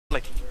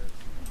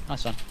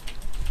Nice one.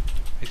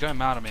 He's going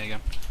mad at me again.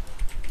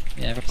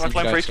 Yeah, Clone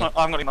priest. I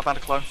haven't got any my band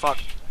to clone. Fuck.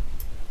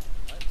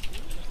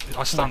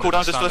 I stunned him.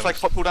 Cooldowns, just left like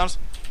cooldowns.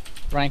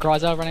 Running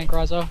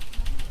Gryzo.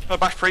 No,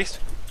 bash priest.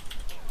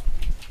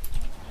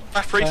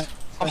 Bash priest.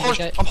 I'm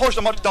Okay. hodged,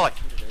 I might die.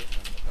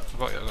 I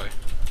got you.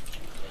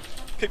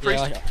 Kick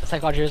priest. Yeah, let's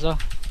take Archer as well.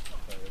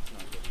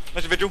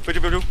 There's a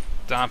vigil.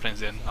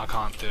 Dampening's in. I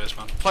can't do this,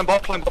 man. Climb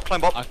bot.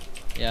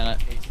 Yeah, no.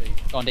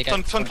 Go on,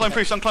 DK. Sun clone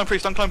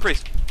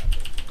priest.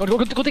 Go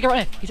dig it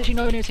right here. He's actually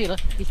nowhere near his healer.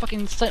 He's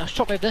fucking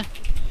shockwave there.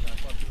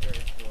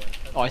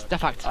 Oh, he's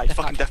death packed. He's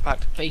fucking death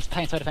packed. But he's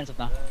playing so defensive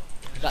now.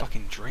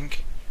 Fucking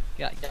drink.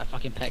 Get that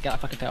fucking pet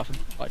off him.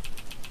 Right.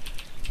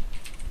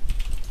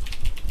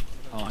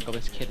 Oh my god,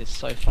 this kid is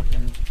so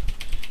fucking...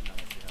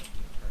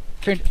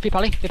 Be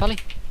pally.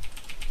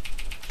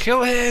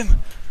 Kill him!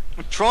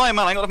 I'm trying,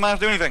 man. I ain't got the man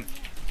to do anything.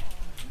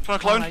 Trying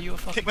to clone. Oh, no, you a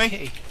fucking Kick me.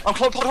 kitty. I'm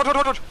clone. I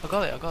got it.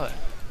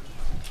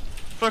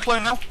 Trying to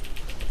clone now.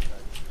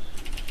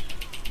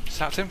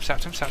 Sapped him.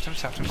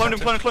 Clone him.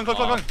 Oh,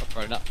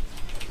 bro, no.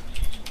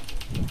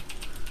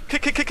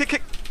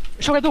 Kick.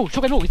 Shotgun door,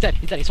 he's dead.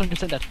 He's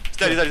 100% dead. He's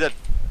dead.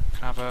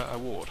 Can I have a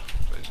ward,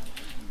 please?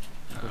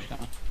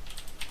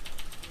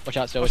 Watch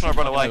out, still. I'm trying to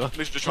run away.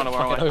 Lucian's just trying to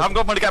run away. I haven't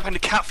got money to get back into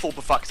catfall,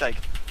 for fuck's sake.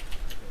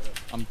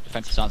 I'm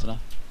defensive stance now.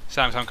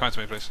 Sam, come to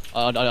me, please.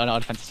 I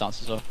defensive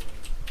stance as well.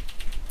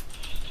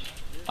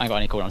 I ain't got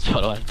any cooldowns,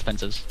 by the way,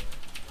 defensives.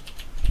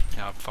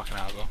 Yeah, I'm fucking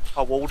out as well.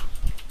 I walled.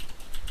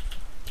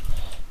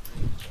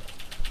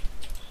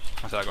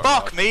 I said I got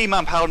Fuck me,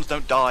 man. Paladins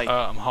don't die.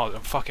 I'm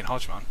fucking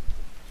hodge, man.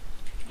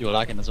 You're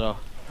lagging as well.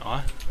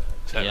 Alright.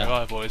 So Yeah.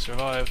 revive, boys,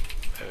 revive.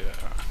 There we go.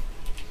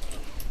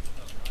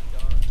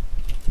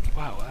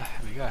 Right. Wow,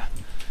 here we go.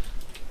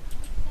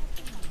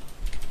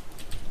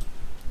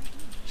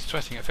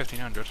 Sweating at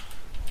 1500.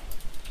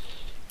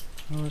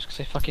 Oh, I was gonna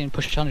say fucking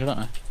push a challenger, don't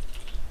I?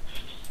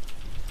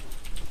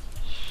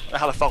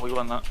 How the fuck we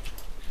won that?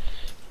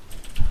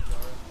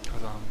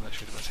 Because I'm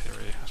literally the best hero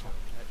here as well.